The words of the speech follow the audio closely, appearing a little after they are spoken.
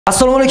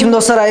Assalomu alaykum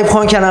do'stlar,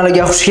 Ayubxon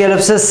kanaliga xush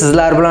kelibsiz.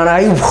 Sizlar bilan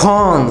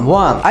Ayubxon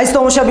 1. Aziz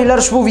tomoshabinlar,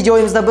 ushbu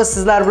videomizda biz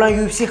sizlar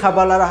bilan UFC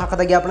xabarlari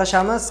haqida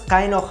gaplashamiz.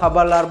 Qaynoq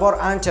xabarlar bor,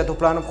 ancha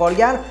to'planib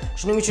qolgan.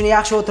 Shuning uchun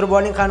yaxshi o'tirib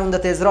oling, qani unda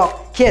tezroq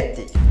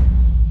ketdik.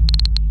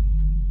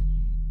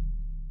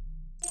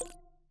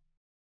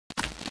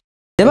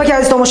 Demak,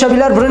 aziz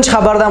tomoshabinlar, birinchi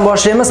xabardan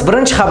boshlaymiz.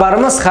 Birinchi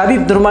xabarimiz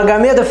Habib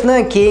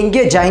Nurmagomedovning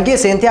keyingi jangi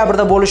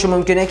sentyabrda bo'lishi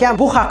mumkin ekan.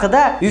 Bu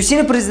haqida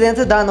UFC'ning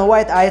prezidenti Dana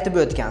White aytib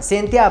o'tgan.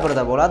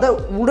 Sentyabrda bo'ladi.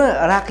 Uni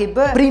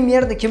raqibi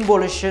premyerda kim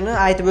bo'lishini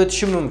aytib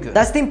o'tishi mumkin.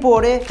 Dustin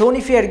Poirier,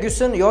 Tony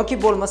Ferguson yoki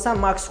bo'lmasa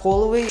Max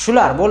Holloway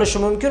shular bo'lishi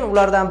mumkin.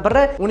 Ulardan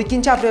biri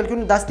 12-aprel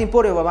kuni Dustin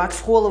Poirier va Max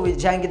Holloway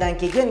jangidan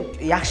keyin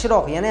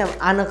yaxshiroq, yana ham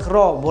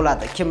aniqroq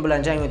bo'ladi kim bilan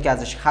jang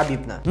o'tkazish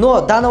Habibni.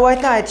 No, Dana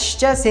White'ning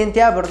aytishicha,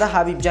 sentyabrda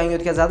Habib jang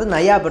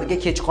o'tkazadi. Noyabrga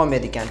kech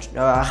qolmaydi ekan.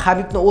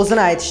 Habibni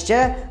o'zini aytishicha,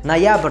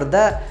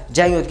 noyabrda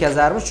jang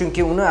o'tkazarmiz,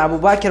 chunki uni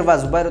Abu Bakr va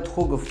Zubayr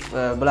Tuxugov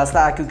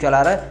bilasizlar,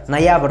 aka-ukalari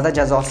noyabrda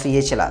jazosi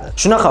yechiladi.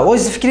 Shunaqa,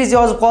 o'z fikringizni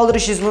yozib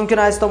qoldirishingiz mumkin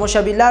aziz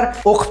tomoshabinlar,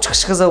 o'qib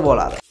chiqish qiziq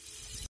bo'ladi.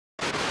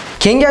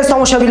 Keyingi aziz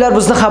tomoshabinlar,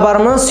 bizning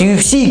xabarimiz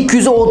UFC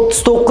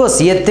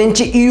 239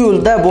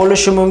 7-iyulda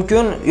bo'lishi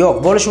mumkin. Yo'q,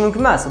 bo'lishi mumkin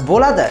emas,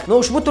 bo'ladi.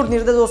 Ushbu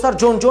turnirda do'stlar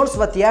Jon Jones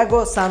va Thiago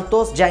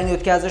Santos jang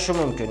o'tkazishi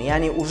mumkin.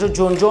 Ya'ni uje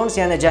Jon Jones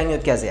yana jang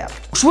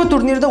o'tkazyapti. Ushbu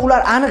turnirda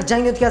ular aniq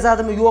jang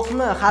o'tkazadimi,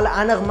 yo'qmi, hali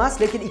aniq emas,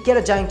 lekin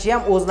ikkala jangchi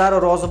ham o'zlari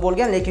rozi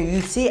bo'lgan, lekin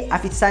UFC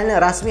ofitsialni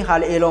rasmiy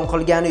hali e'lon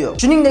qilgani yo'q.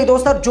 Shuningdek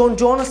do'stlar, Jon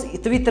Jones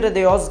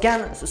Twitterida yozgan,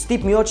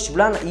 Steve Miocic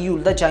bilan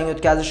iyulda jang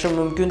o'tkazishi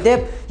mumkin deb,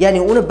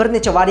 ya'ni uni bir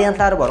necha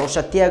variantlari bor.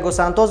 O'sha Thiago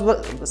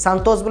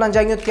Santos bilan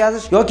jang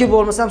o'tkazish yoki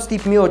bo'lmasam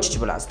Steve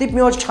Miocic bilan. Steve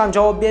Miocic ham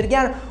javob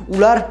bergan,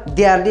 ular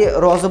deyarli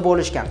rozi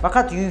bo'lishgan.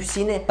 Faqat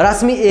UFC'ning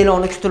rasmiy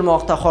e'loni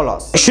kutilmoqda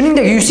xolos.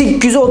 Shuningdek, UFC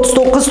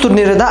 239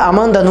 turnirida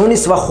Amanda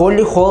Nunes va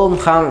Holly Holm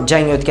ham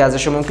jang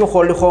o'tkazishi mumkin.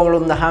 Holly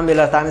Holmni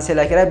hammalar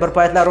tanisinglar kerak. Bir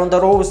paytlar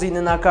Ronda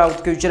Rousey'ni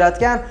nokautga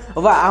uchratgan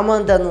va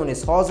Amanda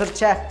Nunes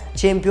hozircha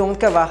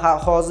chempionka va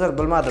hozir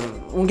bilmadim,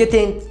 unga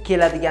teng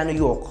keladigani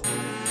yo'q.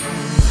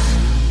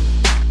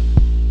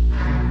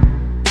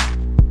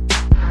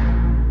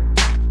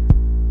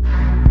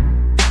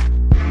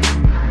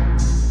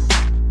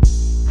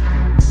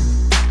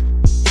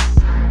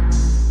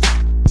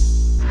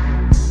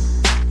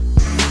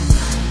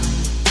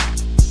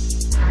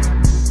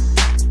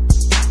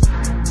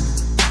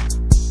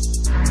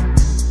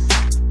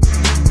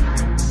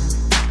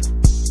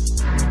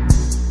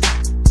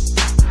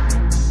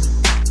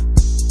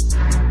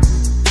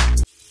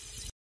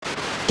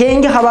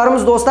 Keyingi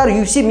xabarimiz do'stlar,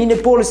 UFC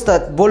Minneapolisda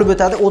bo'lib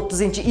o'tadi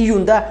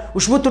 30-iyunda.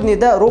 Ushbu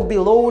turnirda Robbie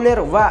Lawler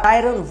va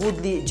Tyron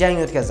Woodley jang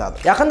o'tkazadi.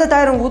 Yaqinda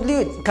Tyron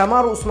Woodley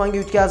Kamaru Usmonga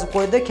yutkazib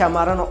qo'ydi,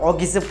 kamarini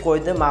ogizib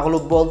qo'ydi,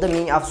 mag'lub bo'ldi,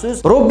 ming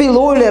afsus. Robbie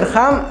Lawler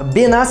ham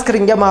Ben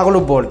Askrenga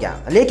mag'lub bo'lgan.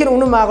 Lekin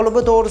uni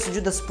mag'lubi to'g'risi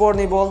juda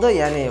sportli bo'ldi,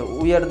 ya'ni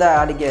u yerda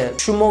haligi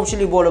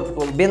tushunmovchilik bo'lib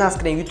Ben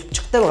Askren yutib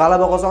chiqdi,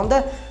 g'alaba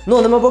qozondi.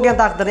 Nima bo'lgan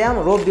taqdirda ham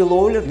Robbie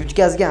Lawler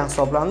yutkazgan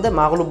hisoblandi,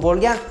 mag'lub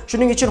bo'lgan.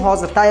 Shuning uchun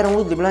hozir Tyron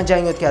Woodley bilan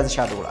jang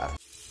o'tkazishadi ular.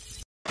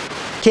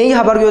 Keyingi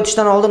xabarga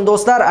o'tishdan oldin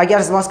do'stlar, agar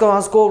siz Moskva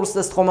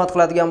oblastida istiqomat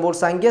qiladigan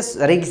bo'lsangiz,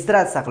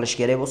 registratsiya qilish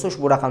kerak bo'lsa,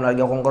 ushbu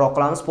raqamlarga qo'ng'iroq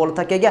qilamiz. PULAT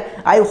akaga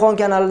Ayubxon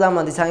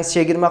kanalidanman desangiz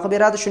chegirma qilib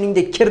beradi.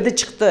 Shuningdek, KIRDI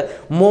chiqti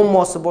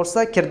muammosi bo'lsa,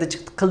 KIRDI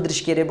chiqti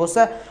qildirish kerak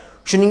bo'lsa,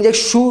 shuningdek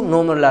shu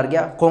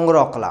nomerlarga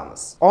qo'ng'iroq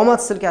qilamiz. Omad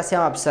silkasi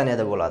ham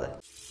opsiyada bo'ladi.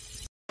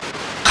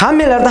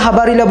 Hammalarda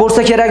xabaringlar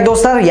bo'lsa kerak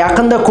do'stlar,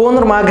 yaqinda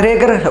Conor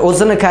Makgregor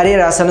o'zini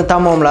karyerasini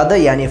tamomladi,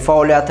 ya'ni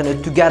faoliyatini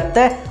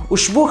tugatdi.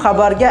 Ushbu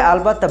xabarga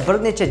albatta bir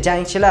necha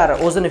jangchilar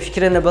o'zini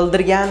fikrini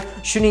bildirgan.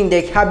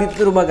 Shuningdek, Habib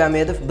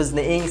Nurmagomedov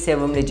bizning eng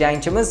sevimli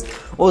jangchimiz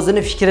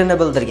o'zini fikrini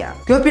bildirgan.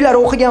 Ko'plar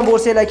o'qigan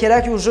bo'lsanglar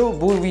kerak,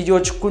 bu video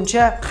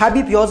chiqquncha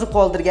Habib yozib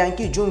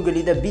qoldirganki,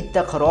 junglida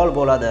bitta qirol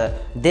bo'ladi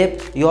deb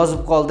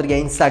yozib qoldirgan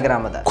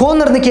Instagramida.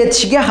 Conorni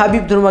ketishiga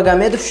Habib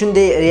Nurmagomedov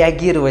shunday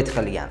reagirovать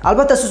qilgan.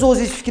 Albatta siz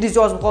o'zingiz fikringizni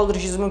yozib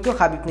qoldirishingiz mumkin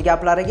Habibning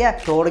gaplariga.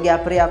 To'g'ri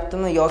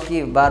gapiryaptimi yoki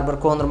baribir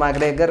Conor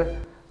Makgregor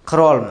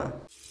qirolmi?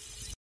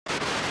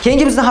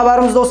 Keyingi bizning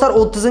xabarimiz do'stlar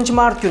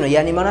 30-mart kuni,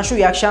 ya'ni mana shu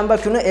yakshanba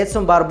kuni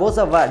Edson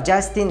Barboza va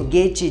Justin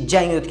Gaethje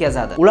jang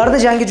o'tkazadi.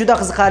 Ularning jangi juda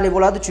qiziqarli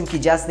bo'ladi, chunki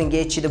Justin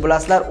Gaethjeni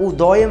bilasizlar, u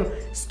doim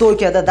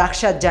stoykada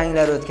dahshat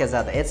janglar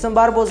o'tkazadi. Edson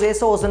Barboza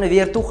esa o'zini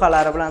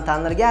vertuxalari bilan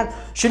tanilgan.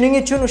 Shuning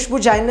uchun ushbu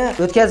jangni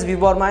o'tkazib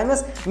yubormaymiz.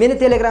 Meni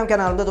Telegram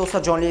kanalimda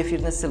do'stlar jonli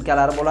efirning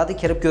silkalari bo'ladi,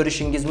 kirib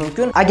ko'rishingiz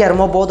mumkin. Agar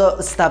mabodo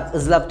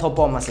izlab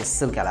topa olmasangiz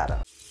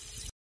silkalari.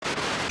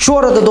 Shu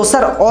orada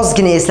do'stlar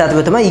ozgina eslatib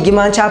o'taman,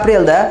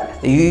 20-aprelda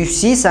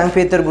UFC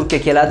Sankt-Peterburgga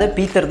keladi,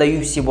 Peterda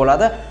UFC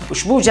bo'ladi.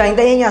 Ushbu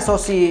jangda eng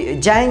asosiy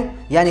jang,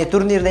 ya'ni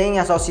turnirda eng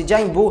asosiy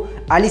jang bu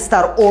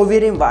Alistar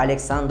Overeem va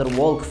Alexander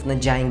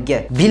Volkovning jangi.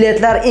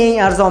 Biletlar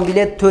eng arzon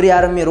bilet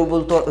 4,5 ming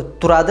rubl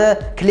turadi,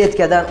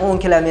 kletkadan 10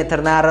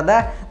 kilometr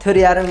narida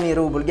 4,5 ming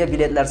rublga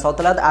biletlar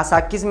sotiladi.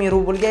 8 ming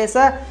rublga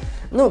esa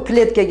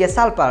kletkaga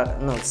salpar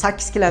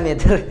 8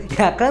 kilometr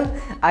yaqin.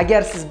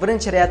 Agar siz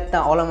birinchi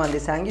riyaddan olaman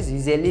desangiz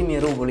 150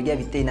 ming rublga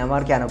bitta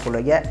inomarkani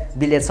puliga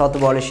bilet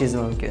sotib olishingiz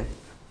mumkin.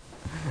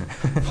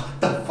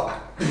 What the fuck?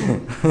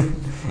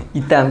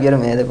 Itam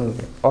bermaydi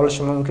bunga.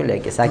 Olishi mumkin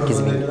lekin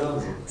 8000.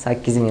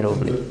 8000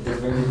 rubl.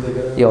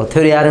 Yo'q,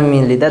 4,5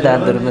 minglikda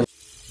dardirimiz.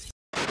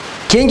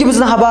 Keyingi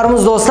bizning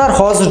xabarimiz do'stlar,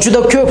 hozir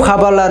juda ko'p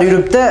xabarlar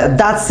yuribdi.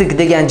 Dacik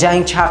degan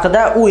jangchi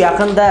haqida. U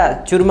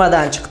yaqinda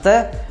turmadan chiqdi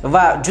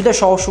va juda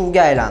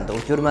shov-shuvga aylandi. U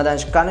turmadan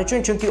chiqqani uchun,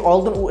 chunki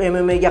oldin u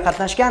MMA ga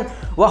qatnashgan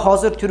va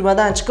hozir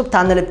turmadan chiqib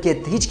tanilib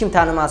ketdi. Hech kim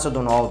tanimas edi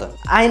uni oldin.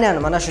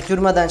 Aynan mana shu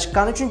turmadan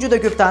chiqqani uchun juda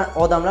ko'p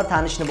odamlar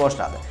tanishni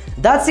boshladi.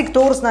 Dacik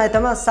to'g'risini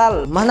aytaman, sal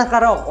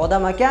manaqaroq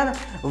odam ekan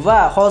va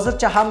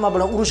hozircha hamma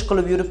bilan urush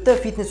qilib yuribdi.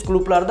 Fitness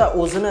klublarda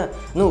o'zini,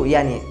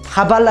 ya'ni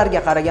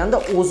xabarlarga qaraganda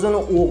o'zini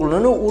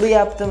o'g'lini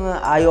uryaptimi,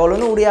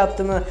 ayolini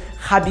uryaptimi,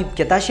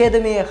 Habibga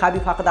Tashadimi,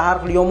 Habib haqida har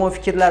xil yomon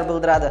fikrlar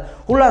bildiradi.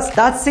 Xullas,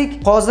 Dacik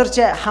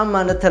hozircha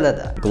hammani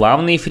tilida.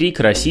 Главный фрик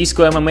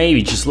российского ММА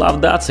Вячеслав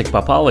Дацик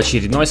попал в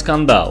очередной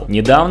скандал.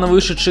 Недавно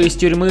вышедший из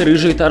тюрьмы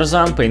рыжий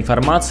Тарзан, по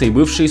информации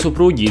бывшей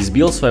супруги,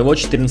 избил своего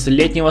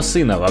 14-летнего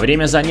сына во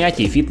время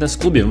занятий в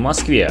фитнес-клубе в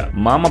Москве.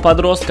 Мама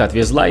подростка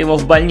отвезла его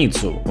в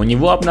больницу. У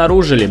него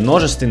обнаружили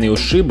множественные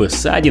ушибы,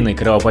 ссадины,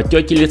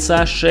 кровоподтеки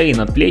лица, шеи,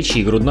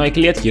 надплечья и грудной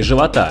клетки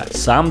живота.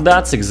 Сам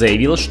Дацик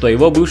заявил, что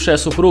его бывшая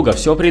супруга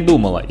все придумала,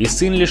 и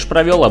сын лишь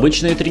провел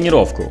обычную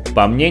тренировку.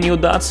 По мнению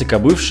Дацика,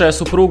 бывшая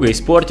супруга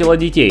испортила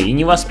детей и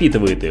не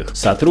воспитывает их.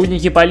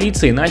 Сотрудники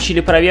полиции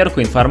начали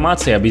проверку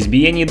информации об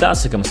избиении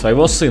Дациком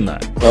своего сына.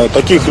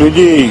 Таких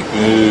людей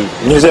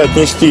нельзя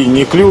отнести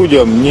ни к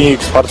людям, ни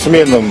к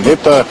спортсменам.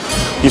 Это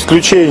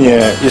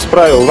исключение из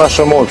правил в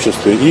нашем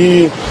обществе.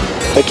 И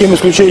таким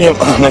исключением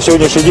на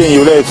сегодняшний день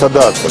является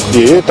Дацик.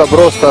 И это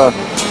просто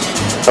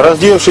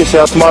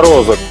раздевшийся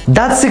отморозок.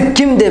 Dacik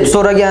kim deb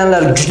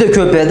so'raganlar juda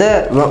ko'p edi.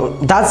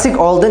 Dacik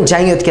oldin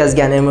jang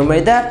o'tkazgan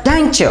MMA-da,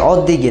 jangchi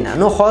oddiygina.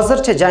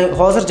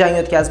 Hozir jang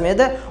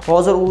o'tkazmaydi.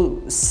 Hozir u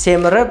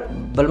semirib,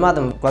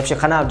 bilmadim, вообще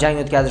qanday jang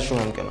o'tkazishi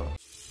mumkin.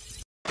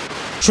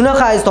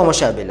 Shunaqa aziz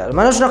tomoshabinlar.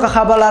 Mana shunaqa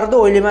xabarlarda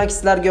o'ylaymanki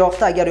sizlarga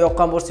yoqdi. Agar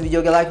yoqqan bo'lsa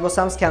videoga like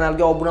bosamiz,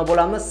 kanalga obuna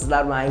bo'lamiz.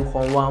 Sizlar bilan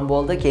Ayubxon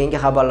bo'ldi. Keyingi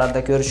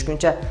xabarlarda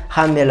ko'rishguncha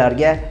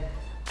hammalarga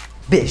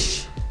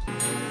 5